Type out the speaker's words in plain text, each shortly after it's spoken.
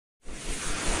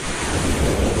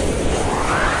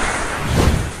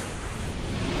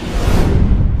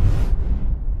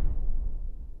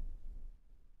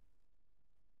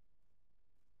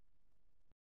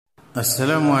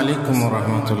আসসালামু আলাইকুম ওয়া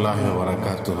রাহমাতুল্লাহি ওয়া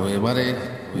বারাকাতুহু। এবারে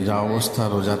যা অবস্থা,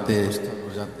 রোজাতে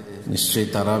নিশ্চয়ই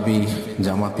তারাবি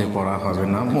জামাতে পড়া হবে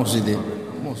না মসজিদে,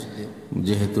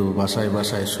 যেহেতু বাসায়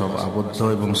বাসায় সব আবদ্ধ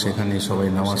এবং সেখানে সবাই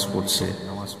নামাজ পড়ছে।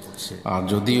 আর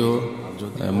যদিও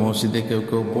মসজিদে কেউ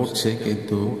কেউ পড়ছে,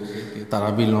 কিন্তু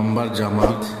তারাবি লম্বার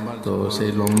জামাত, তো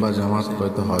সেই লম্বা জামাত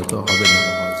হয়তো হবে না।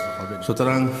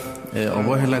 সুতরাং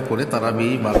অবহেলা করে তারাবি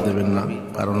বাদ দেবেন না,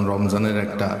 কারণ রমজানের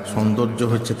একটা সৌন্দর্য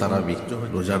হচ্ছে তারাবি,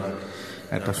 রোজার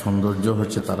একটা সৌন্দর্য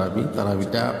হচ্ছে তারাবি।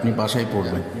 তারাবিটা আপনি বাসায়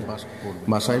পড়বেন,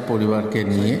 বাসায় পরিবারকে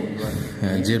নিয়ে,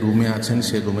 যে রুমে আছেন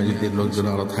সে রুমে যদি লোকজন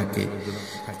আরো থাকে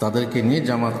তাদেরকে নিয়ে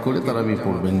জামাত করে তারাবি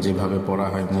পড়বেন, যেভাবে পড়া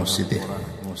হয় মসজিদে।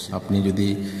 আপনি যদি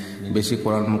বেশি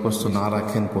কোরআন মুখস্থ না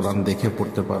রাখেন, কোরআন দেখে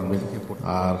পড়তে পারবেন।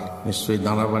 আর নিশ্চয়ই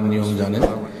দাঁড়াবার নিয়ম জানেন,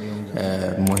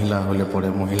 মহিলা হলে পরে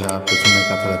মহিলা পেছনে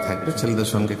কাতারে থাকবে, ছেলেদের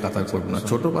সঙ্গে কাতার করবে না।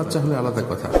 ছোট বাচ্চা হলে আলাদা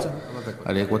কথা।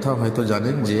 আর এ কথা হয়তো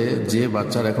জানেন যে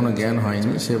বাচ্চার এখনো জ্ঞান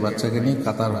হয়নি, সে বাচ্চাকে নিয়ে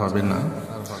কাতার হবে না,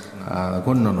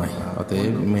 গণ্য নয়।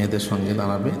 অতএব মেয়েদের সঙ্গে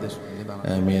দাঁড়াবে,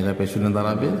 মেয়েরা পেছনে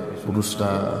দাঁড়াবে, পুরুষরা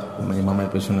ইমামের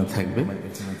পেছনে থাকবে।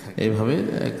 এইভাবে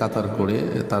কাতার করে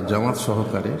তার জামাত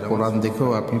সহকারে কোরআন দেখেও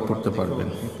আপনি পড়তে পারবেন।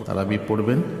 তারাবি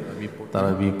পড়বেন।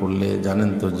 তারাবি পড়লে জানেন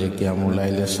তো যে কিয়ামুল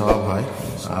লাইলের সওয়াব হয়।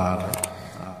 আর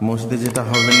মসজিদে যেটা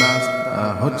হবে না,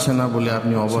 হচ্ছে না বলে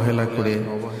আপনি অবহেলা করে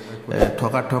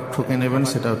ঠকে নেবেন,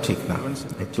 সেটাও ঠিক না।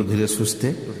 একটু ধীরে সুস্থে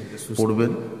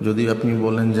পড়বেন। যদি আপনি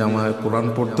বলেন যে আমার কোরআন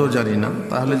পড়তেও জানি না,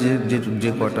 তাহলে যে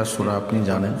কয়টা সূরা আপনি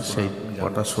জানেন সেই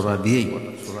কয়টা সূরা দিয়েই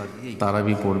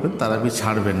তারাবি পড়বেন। তারাবি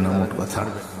ছাড়বেন না, মোট কথা।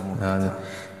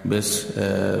 বেশ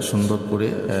সুন্দর করে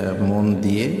মন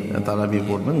দিয়ে তারাবি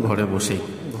পড়বেন ঘরে বসেই।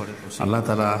 আল্লাহ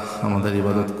তাআলা আমাদের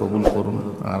ইবাদত কবুল করুন।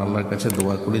 আর আল্লাহর কাছে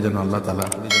দোয়া করি যেন আল্লাহ তাআলা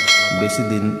বেশি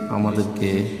দিন আমাদেরকে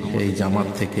এই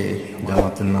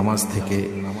জামাতের নামাজ থেকে,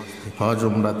 হজ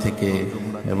উমরা থেকে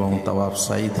এবং তাওয়াফ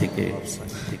সাই থেকে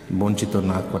বঞ্চিত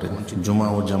না করেন, জুমা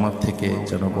ও জামাত থেকে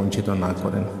যেন বঞ্চিত না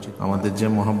করেন। আমাদের যে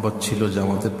মহব্বত ছিল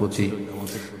জামাতের প্রতি,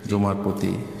 জুমার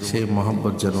প্রতি, সেই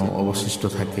মহব্বত যেন অবশিষ্ট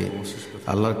থাকে।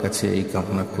 আল্লাহর কাছে এই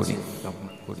কামনা করি।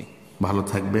 ভালো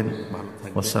থাকবেন।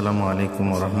 আসসালামু আলাইকুম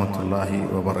ওয়া রাহমাতুল্লাহি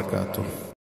ওয়া বারাকাতুহু।